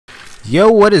Yo,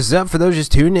 what is up for those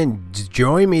just tuning in to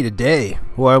join me today?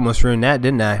 Well, I almost ruined that,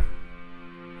 didn't I?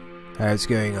 Alright, what's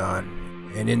going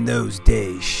on? And in those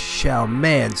days shall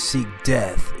man seek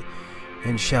death,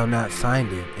 and shall not find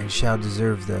it, and shall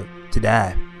deserve to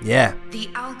die. Yeah. The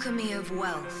alchemy of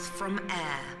wealth from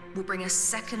air will bring a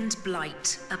second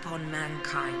blight upon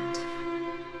mankind.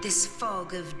 This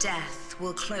fog of death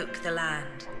will cloak the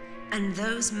land, and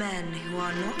those men who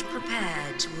are not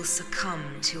prepared will succumb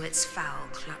to its foul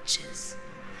clutches.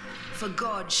 For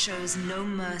God shows no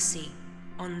mercy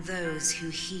on those who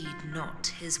heed not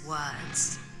his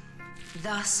words.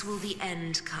 Thus will the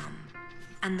end come,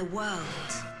 and the world,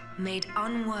 made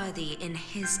unworthy in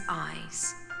his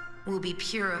eyes, will be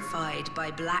purified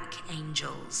by black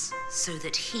angels, so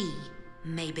that he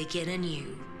may begin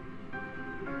anew.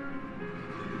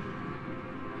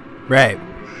 Right.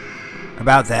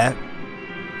 About that.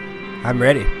 I'm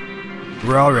ready.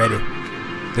 We're all ready.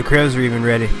 The crows are even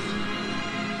ready.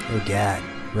 Oh God,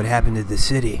 what happened to the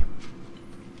city?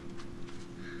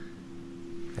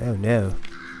 Oh no.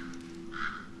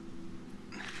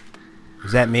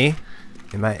 Is that me?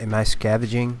 Am I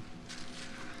scavenging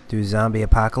through a zombie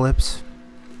apocalypse?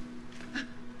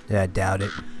 Yeah, I doubt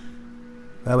it.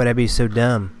 Why would I be so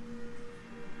dumb?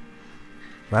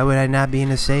 Why would I not be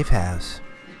in a safe house?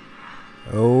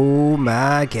 Oh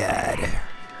my God.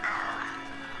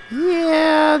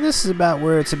 Yeah, this is about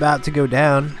where it's about to go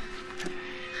down.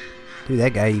 Dude,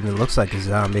 that guy even looks like a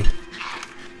zombie.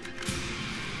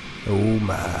 Oh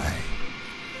my.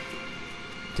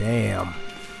 Damn.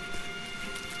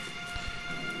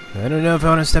 I don't know if I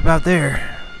want to step out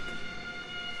there.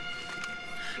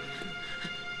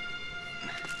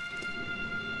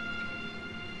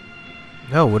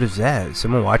 No, what is that? Is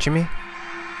someone watching me?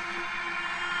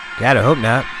 God, I hope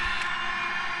not.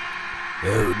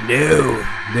 Oh no,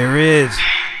 there is.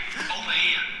 Over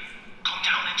here. Come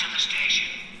down into the station.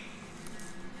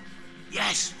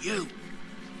 Yes, you.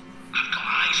 I've got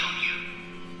eyes on you.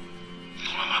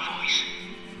 Follow my voice.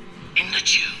 In the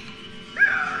tube.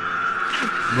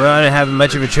 Well, I don't have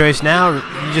much of a choice now.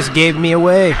 You just gave me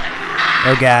away.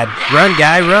 Oh God. Run,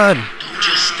 guy, run. Don't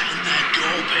just stand there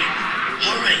gawping.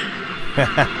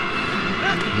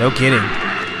 Hurry. No kidding.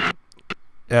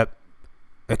 Yep.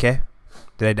 Okay.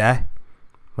 Did I die?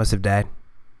 Must have died.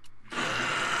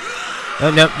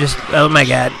 Oh, nope. Just, oh my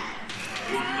God.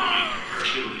 One line per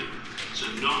trillion. So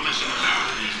not messing about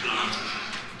with these blasters.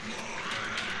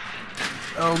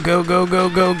 Oh, go, go, go,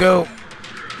 go, go.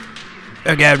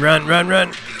 Oh God, run, run,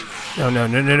 run. No, no,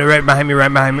 no, no, no, right behind me, right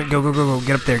behind me. Go, go, go, go.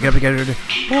 Get up there, get up there, get up there.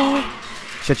 Oh.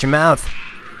 Shut your mouth.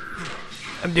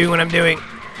 I'm doing what I'm doing.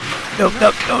 Nope,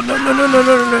 nope, no, no, no, no, no,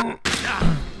 no, no.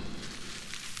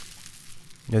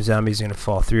 No zombies are gonna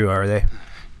fall through, are they?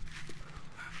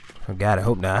 Oh God, I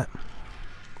hope not.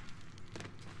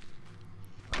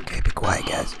 Okay, be quiet,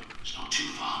 guys. It's not too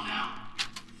far now.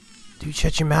 Dude,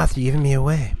 shut your mouth. You're giving me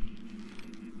away.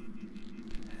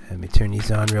 Let me turn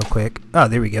these on real quick. Oh,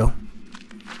 there we go.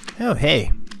 Oh,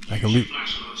 hey. I can loot.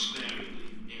 Flashlight sparingly.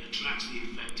 It attracts the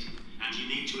infected, and you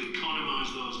need to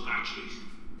economize those batteries.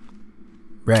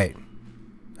 Right.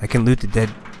 I can loot the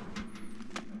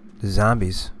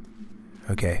zombies.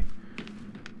 Okay.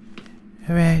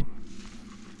 Alright.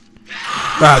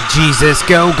 Oh, Jesus.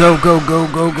 Go, go, go, go,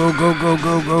 go, go, go, go,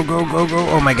 go, go, go, go, go.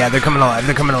 Oh my God, they're coming alive.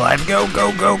 They're coming alive. Go,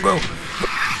 go, go, go.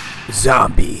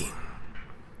 Zombie.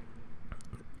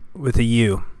 With a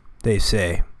U, they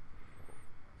say.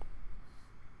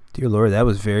 Dear Lord, that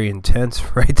was very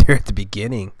intense right there at the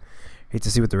beginning. Hate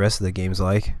to see what the rest of the game's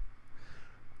like.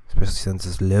 Especially since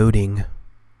it's loading.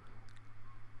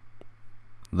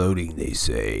 Loading, they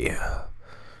say.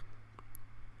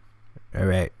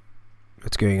 Alright.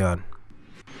 What's going on?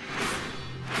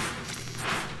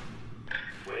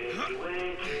 Wakey,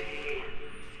 wakey.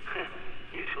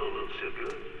 You still look so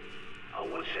good. I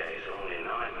would say it's only a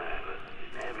nightmare, but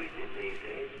it's everything these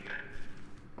days.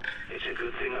 It's a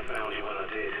good thing I found you when I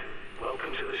did.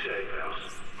 Welcome to the safe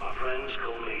house. My friends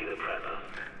call me the Prepper.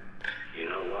 You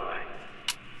know why?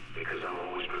 Because I'm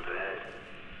always prepared.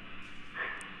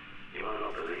 You might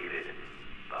not believe it,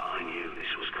 but I knew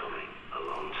this was coming a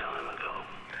long time ago.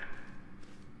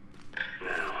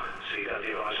 Now, see that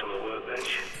device on the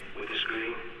workbench with the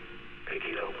screen? Pick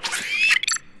it up.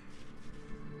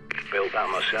 Built that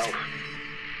myself.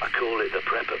 I call it the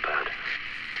Prepper Pad.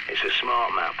 It's a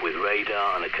smart map with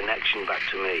radar and a connection back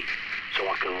to me, so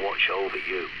I can watch over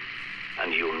you.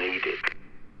 And you'll need it.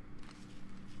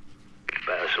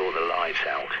 Better sort the lights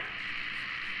out.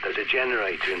 There's a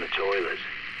generator in the toilet.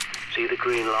 See the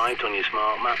green light on your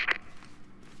smart map?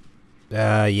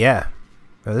 Yeah.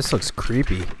 Oh, this looks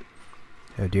creepy.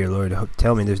 Oh dear Lord,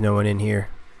 tell me there's no one in here.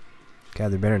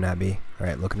 God, there better not be.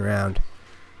 Alright, looking around.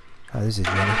 Oh, this is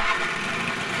money.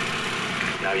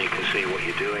 Now you can see what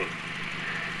you're doing.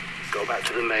 Go back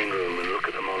to the main room and look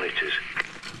at the monitors.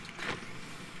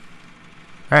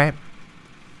 Alright.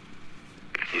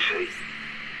 You see,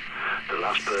 the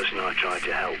last person I tried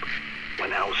to help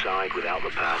went outside without the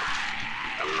pad,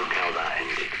 and look how that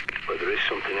ended. But there is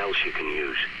something else you can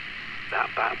use. That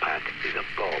backpack is a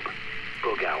bug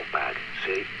out bag,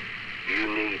 see? You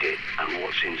need it and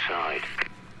what's inside.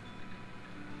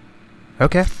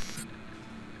 Okay.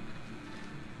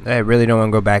 I really don't want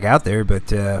to go back out there,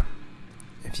 but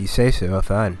if you say so,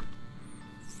 fine.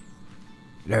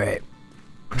 Alright.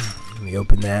 Let me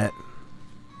open that.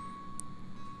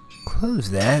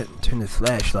 Close that. Turn the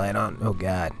flashlight on. Oh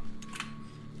god.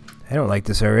 I don't like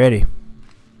this already.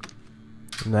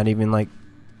 I'm not even like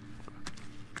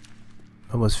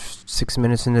almost 6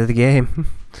 minutes into the game.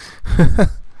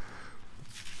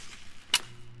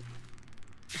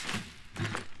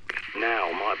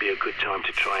 Now might be a good time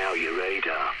to try out your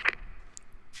radar.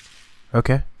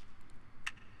 Okay.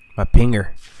 My pinger.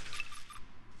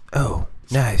 Oh,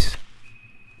 nice.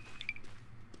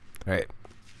 Alright.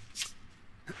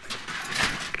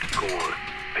 Go on,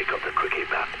 pick up the cricket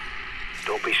bat.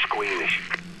 Don't be squeamish.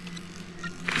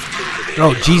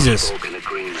 Oh, Jesus. Spoken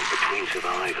agreement between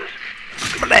survivors.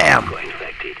 Bam! Got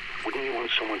infected. Wouldn't you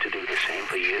want someone to do the same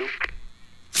for you?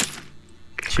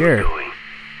 Sure. Going.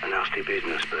 A nasty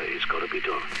business, but it's got to be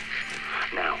done.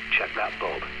 Now, check that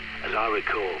bob. As I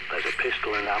recall, there's a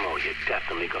pistol and ammo you're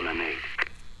definitely gonna need.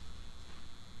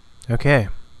 Okay.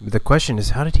 But the question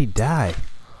is, how did he die?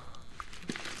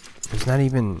 There's not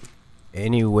even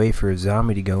any way for a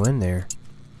zombie to go in there.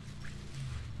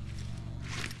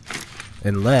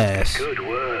 Unless... Good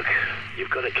work. You've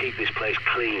got to keep this place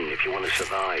clean if you want to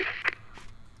survive.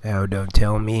 Oh, don't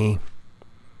tell me.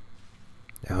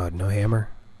 Oh, no hammer?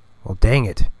 Well, dang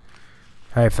it.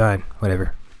 Alright, fine.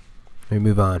 Whatever. Let me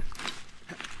move on.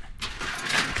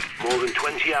 More than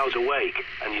 20 hours awake,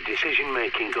 and your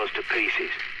decision-making goes to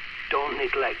pieces. Don't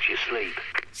neglect your sleep.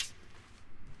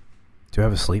 Do I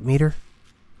have a sleep meter?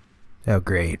 Oh,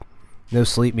 great. No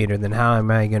sleep meter, then how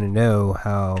am I going to know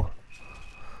how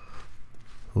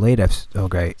late I've... Oh,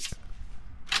 great.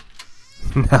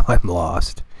 Now I'm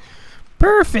lost.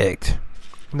 Perfect!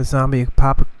 In the zombie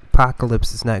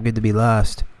apocalypse, it's not good to be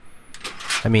lost.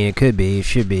 I mean, it could be, it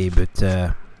should be, but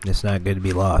it's not good to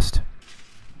be lost.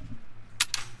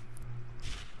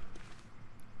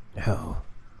 Oh.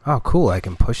 Oh, cool, I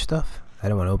can push stuff? I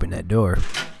don't want to open that door.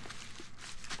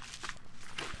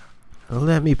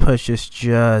 Let me push this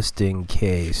just in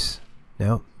case.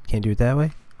 No, can't do it that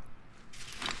way?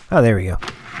 Oh, there we go.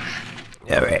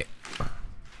 Alright.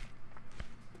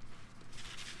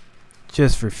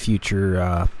 Just for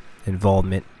future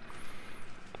involvement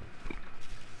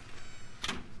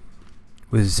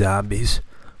with zombies.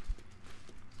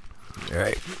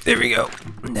 Alright, there we go.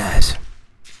 Nice.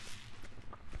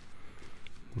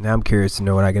 Now I'm curious to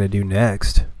know what I gotta do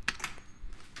next.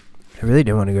 I really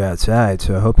don't want to go outside,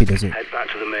 so I hope he doesn't... Head back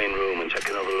to the main room and take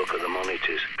another look at the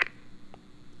monitors.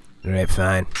 Alright,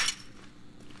 fine.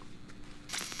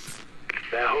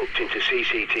 They're hooked into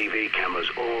CCTV cameras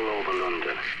all over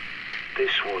London.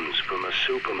 This one's from a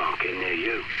supermarket near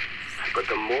you. But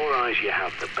the more eyes you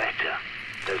have, the better.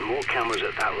 There's more cameras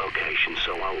at that location,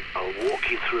 so I'll walk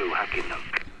you through hacking them.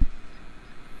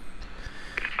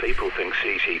 People think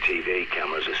CCTV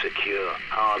cameras are secure,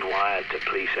 hardwired to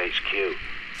police HQ.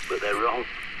 But they're wrong.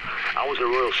 I was a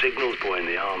Royal Signals boy in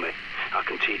the army. I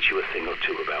can teach you a thing or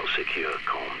two about secure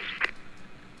comms.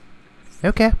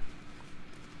 Okay.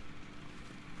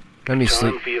 Let me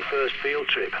sleep. Time for your first field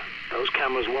trip. Those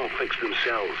cameras won't fix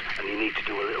themselves, and you need to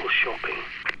do a little shopping.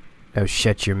 Oh,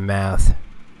 shut your mouth.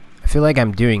 I feel like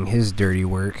I'm doing his dirty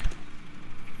work.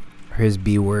 Or his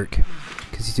B work.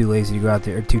 Because he's too lazy to go out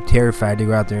there, or too terrified to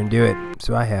go out there and do it.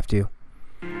 So I have to.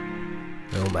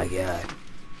 Oh my god.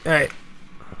 Alright.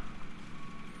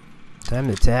 Time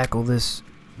to tackle this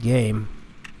game.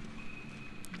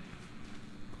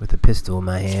 With a pistol in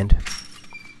my hand.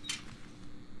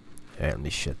 Alright, let me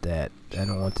shut that. I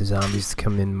don't want the zombies to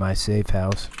come in my safe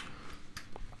house.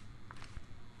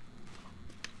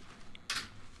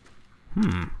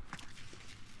 It'd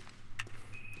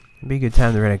be a good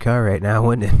time to rent a car right now,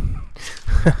 wouldn't it?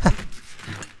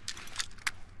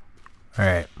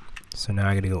 Alright, so now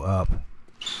I gotta go up.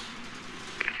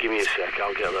 Give me a sec,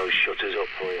 I'll get those shutters up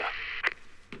for you.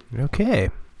 Okay.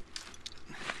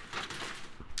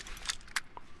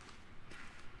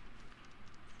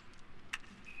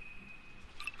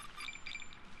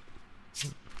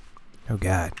 Oh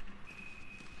god.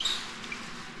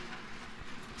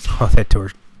 Oh, that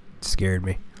door scared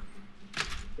me.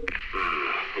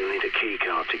 key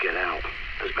card to get out.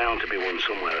 There's bound to be one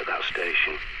somewhere at that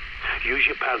station. Use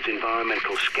your pad's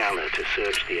environmental scanner to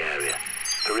search the area.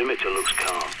 Perimeter looks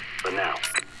calm, for now.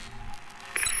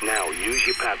 Now, use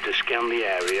your pad to scan the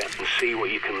area and see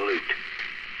what you can loot.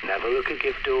 Never look a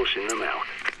gift horse in the mouth.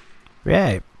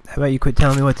 Right. How about you quit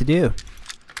telling me what to do?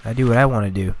 I do what I want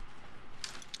to do.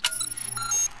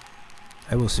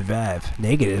 I will survive.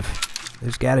 Negative.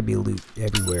 There's got to be loot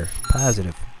everywhere.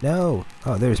 Positive. No.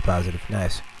 Oh, there's positive.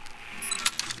 Nice.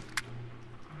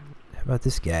 How about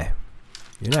this guy?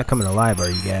 You're not coming alive, are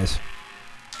you guys?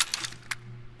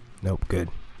 Nope. Good.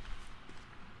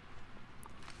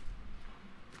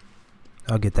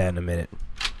 I'll get that in a minute.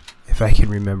 If I can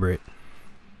remember it.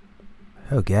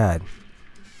 Oh, God.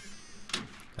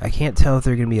 I can't tell if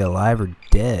they're going to be alive or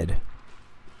dead.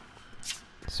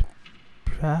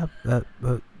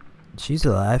 She's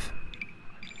alive.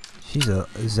 She's a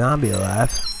zombie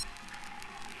alive.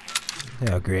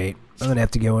 Oh, great. I'm going to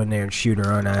have to go in there and shoot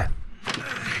her, aren't I?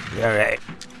 Alright.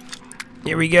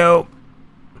 Here we go.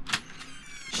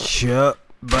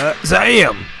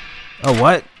 Shut-but-zam! Oh,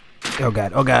 what? Oh,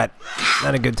 God. Oh, God.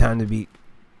 Not a good time to be...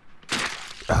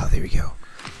 Oh, there we go.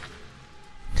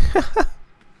 I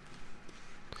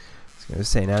was going to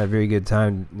say, not a very good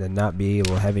time to not be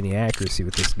able to have any accuracy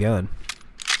with this gun.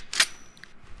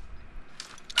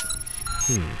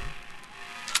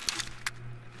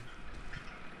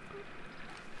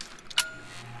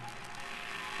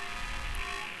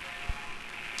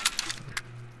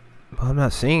 Well, I'm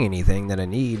not seeing anything that I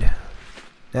need.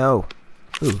 No.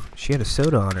 Ooh, she had a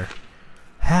soda on her.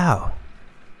 How?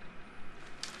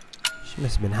 She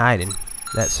must have been hiding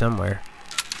that somewhere.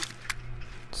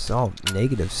 It's all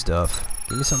negative stuff.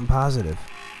 Give me something positive.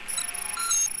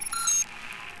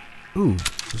 Ooh,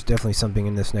 there's definitely something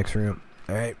in this next room.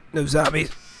 Alright, no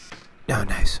zombies. Oh,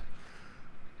 nice.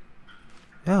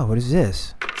 Oh, what is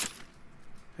this?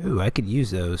 Ooh, I could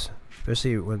use those.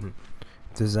 Especially when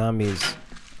the zombies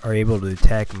are able to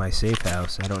attack my safe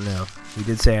house. I don't know. We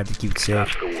did say I have to keep it safe.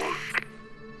 That's the one.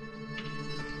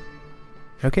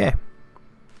 Okay.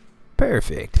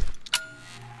 Perfect.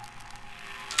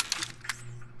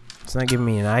 It's not giving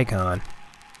me an icon.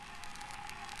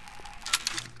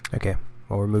 Okay.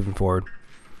 Well, we're moving forward.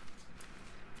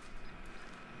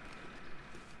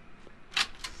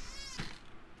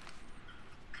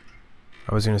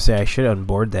 I was going to say I should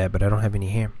unboard that, but I don't have any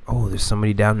hammer. Oh, there's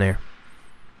somebody down there.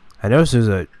 I noticed there's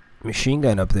a machine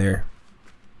gun up there.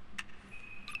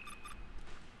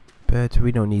 But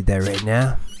we don't need that right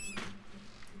now.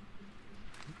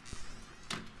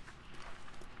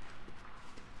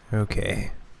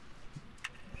 Okay.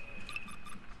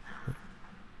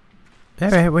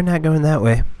 Alright, we're not going that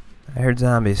way. I heard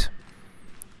zombies.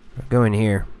 We're going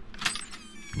here.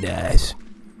 Nice.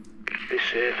 This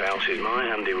safe house is my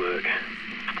handiwork.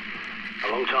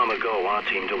 A long time ago, I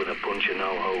teamed up with a bunch of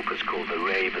no-hopers called the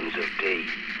Ravens of D.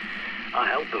 I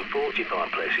helped them fortify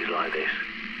places like this,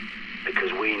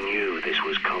 because we knew this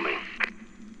was coming.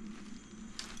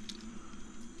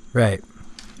 Right.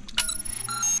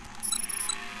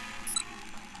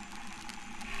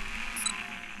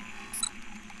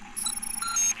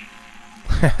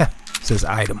 Says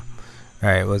item.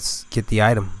 Alright, let's get the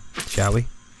item, shall we?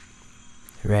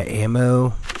 Right,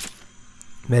 ammo.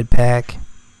 Med pack.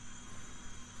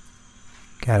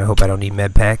 God, I hope I don't need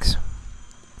med packs.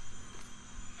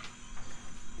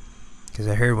 Because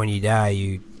I heard when you die,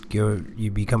 you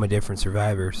become a different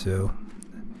survivor, so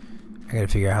I gotta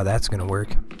figure out how that's gonna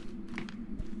work.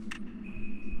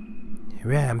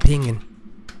 Right, I'm pinging.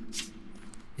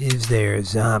 Is there a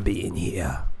zombie in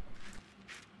here?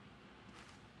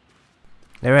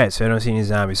 Alright, so I don't see any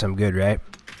zombies, so I'm good, right?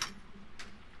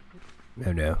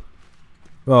 Oh no.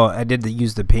 Well, I did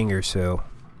use the pinger, so...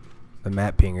 the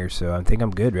map pinger, so I think I'm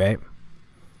good, right?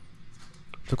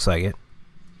 Looks like it.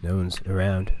 No one's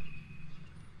around.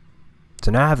 So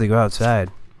now I have to go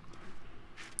outside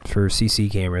for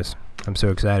CC cameras. I'm so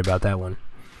excited about that one.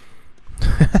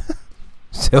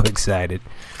 So excited.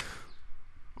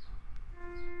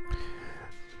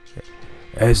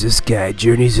 As this guy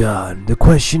journeys on, the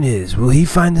question is, will he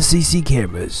find the CC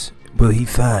cameras? Will he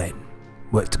find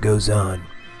what goes on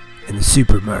in the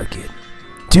supermarket?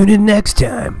 Tune in next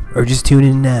time, or just tune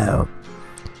in now.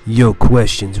 Your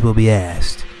questions will be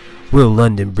asked. Will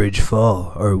London Bridge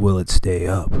fall, or will it stay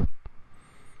up?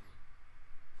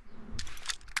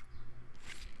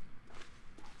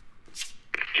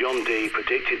 John Dee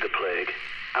predicted the plague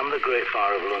and the Great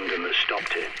Fire of London that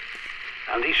stopped it.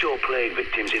 And he saw plague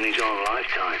victims in his own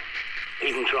lifetime.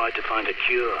 Even tried to find a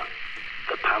cure,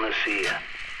 the panacea.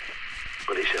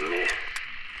 But it's a myth.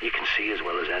 You can see as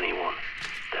well as anyone.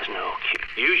 There's no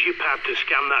cure. Use your pad to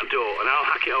scan that door, and I'll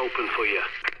hack it open for you.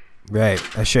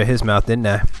 Right, I shut his mouth, didn't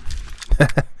I?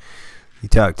 You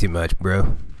talk too much,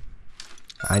 bro.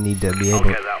 I need to be able... I'll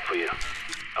get that for you.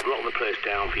 I've locked the place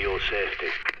down for your safety.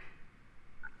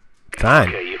 Fine.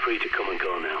 Okay, you're free to come and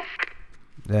go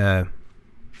now.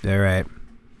 Alright.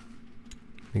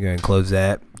 You're gonna close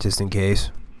that, just in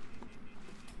case.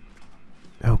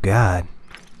 Oh, God.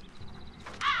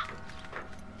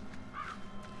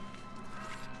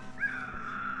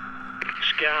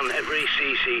 Scan every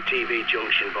CCTV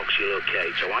junction box you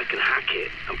locate so I can hack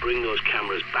it and bring those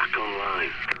cameras back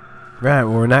online. Right,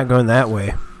 well, we're not going that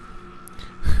way.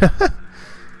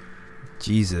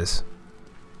 Jesus.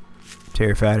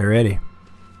 Terrified already.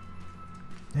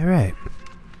 Alright.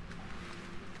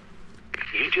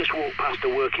 You just walked past a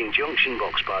working junction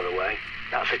box, by the way.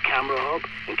 That's a camera hub,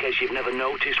 in case you've never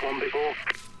noticed one before.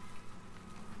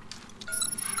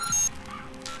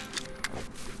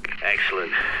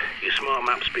 Excellent. Your smart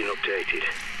map's been updated.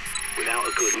 Without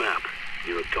a good map,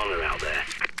 you're a goner out there.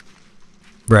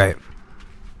 Right.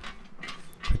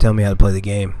 Tell me how to play the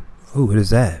game. Ooh, what is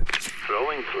that?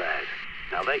 Throwing flares.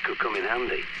 Now they could come in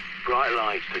handy. Bright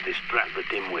lights to distract the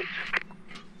dimwits.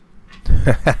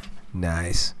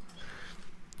 Nice.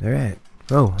 Alright.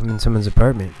 Oh, I'm in someone's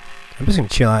apartment. I'm just gonna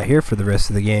chill out here for the rest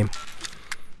of the game.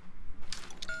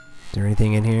 Is there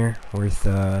anything in here worth,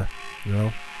 no?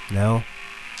 No?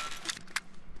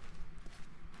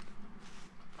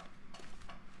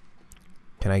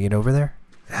 Can I get over there?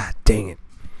 Ah, dang it.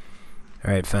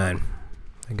 Alright, fine.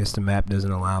 I guess the map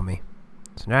doesn't allow me.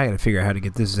 So now I gotta figure out how to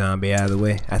get this zombie out of the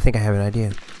way. I think I have an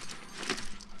idea.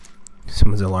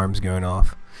 Someone's alarm's going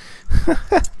off.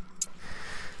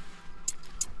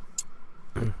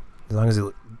 As long as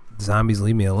the zombies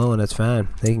leave me alone, that's fine.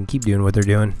 They can keep doing what they're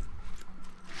doing.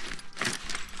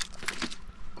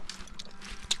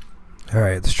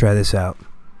 Alright, let's try this out.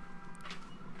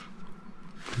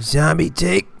 Zombie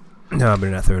take. No, I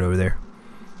better not throw it over there.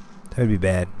 That would be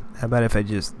bad. How about if I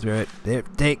just throw it there?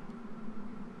 Take.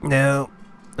 No.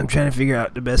 I'm trying to figure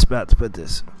out the best spot to put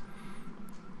this.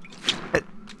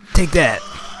 Take that.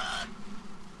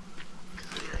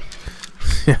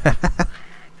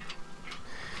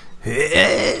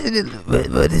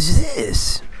 What is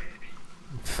this?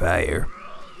 Fire.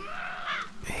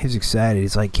 He's excited.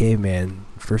 He's like caveman,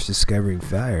 first discovering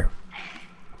fire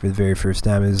for the very first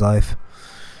time in his life.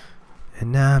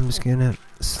 And now I'm just gonna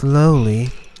slowly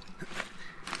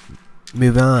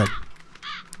move on.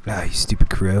 Ah, you stupid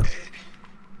crow.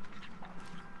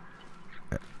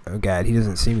 Oh God, he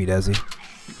doesn't see me, does he?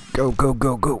 Go, go,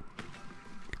 go, go.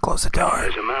 Close the door.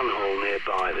 There's a manhole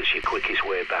nearby that's your quickest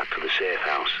way back to the safe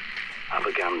house. Have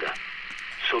a gander.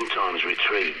 Sometimes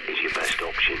retreat is your best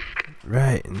option.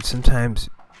 Right, and sometimes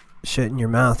shutting your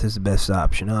mouth is the best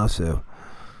option also.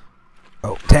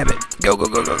 Oh, tap it. Go, go,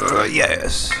 go, go, go, go.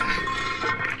 Yes.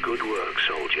 Good work,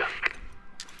 soldier.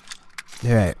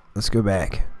 Alright, let's go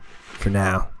back. For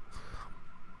now.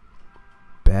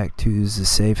 Back to the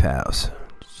safe house.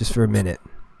 Just for a minute.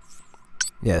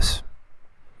 Yes.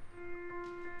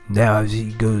 Now as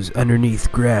he goes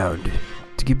underneath ground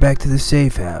to get back to the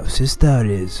safe house, his thought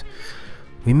is,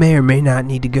 we may or may not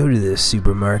need to go to this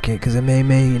supermarket because I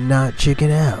may not chicken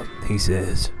out, he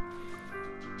says.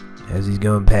 As he's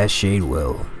going past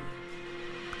Shadewell.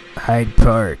 Hyde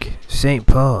Park, St.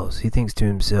 Paul's, he thinks to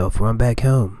himself, well, I'm back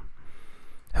home.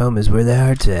 Home is where the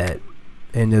heart's at.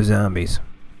 And no zombies.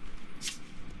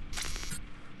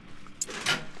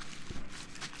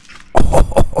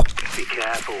 Be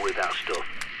careful with that stuff.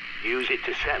 Use it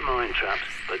to set mine traps,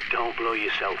 but don't blow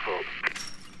yourself up.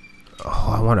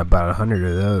 Oh, I want about 100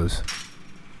 of those.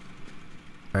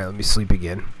 Alright, let me sleep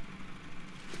again.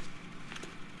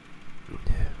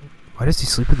 Why does he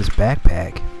sleep with his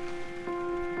backpack?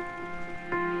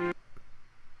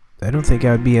 I don't think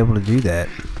I would be able to do that.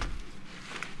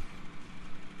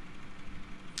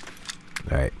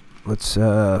 Alright, let's,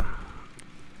 I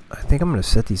think I'm gonna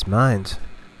set these mines.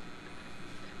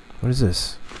 What is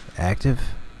this? Active?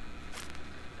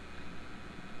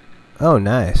 Oh,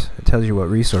 nice. It tells you what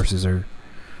resources are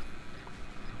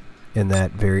in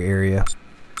that very area.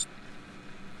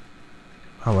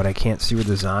 Oh, what, I can't see where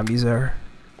the zombies are?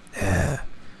 Yeah.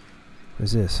 What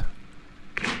is this?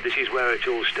 This is where it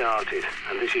all started,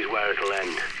 and this is where it'll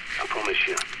end. I promise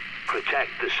you. Protect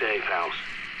the safe house.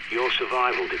 Your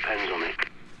survival depends on it.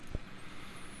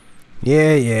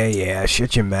 Yeah.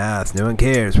 Shut your mouth. No one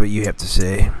cares what you have to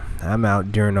say. I'm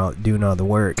out doing all the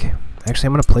work. Actually,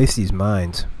 I'm gonna place these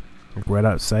mines right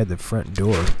outside the front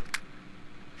door.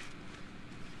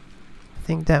 I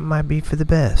think that might be for the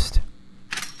best.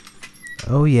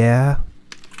 Oh yeah.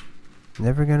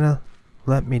 Never gonna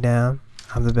let me down.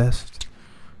 I'm the best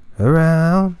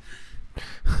around.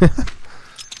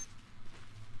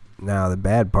 Now the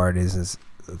bad part is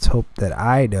let's hope that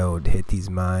I don't hit these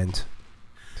mines,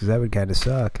 because that would kind of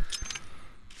suck.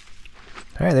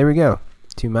 Alright, there we go.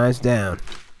 2 mines down.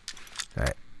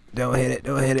 Alright, don't hit it,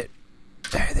 don't hit it.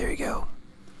 Alright, there we go.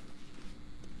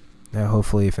 Now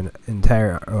hopefully if an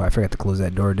entire... Oh, I forgot to close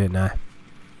that door, didn't I?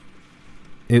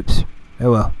 Oops.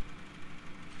 Oh well.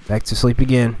 Back to sleep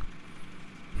again.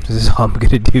 This is all I'm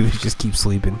gonna do is just keep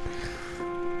sleeping.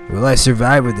 Will I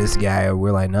survive with this guy or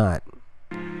will I not?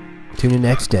 Tune in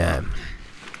next time.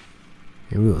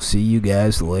 And we'll see you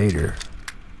guys later.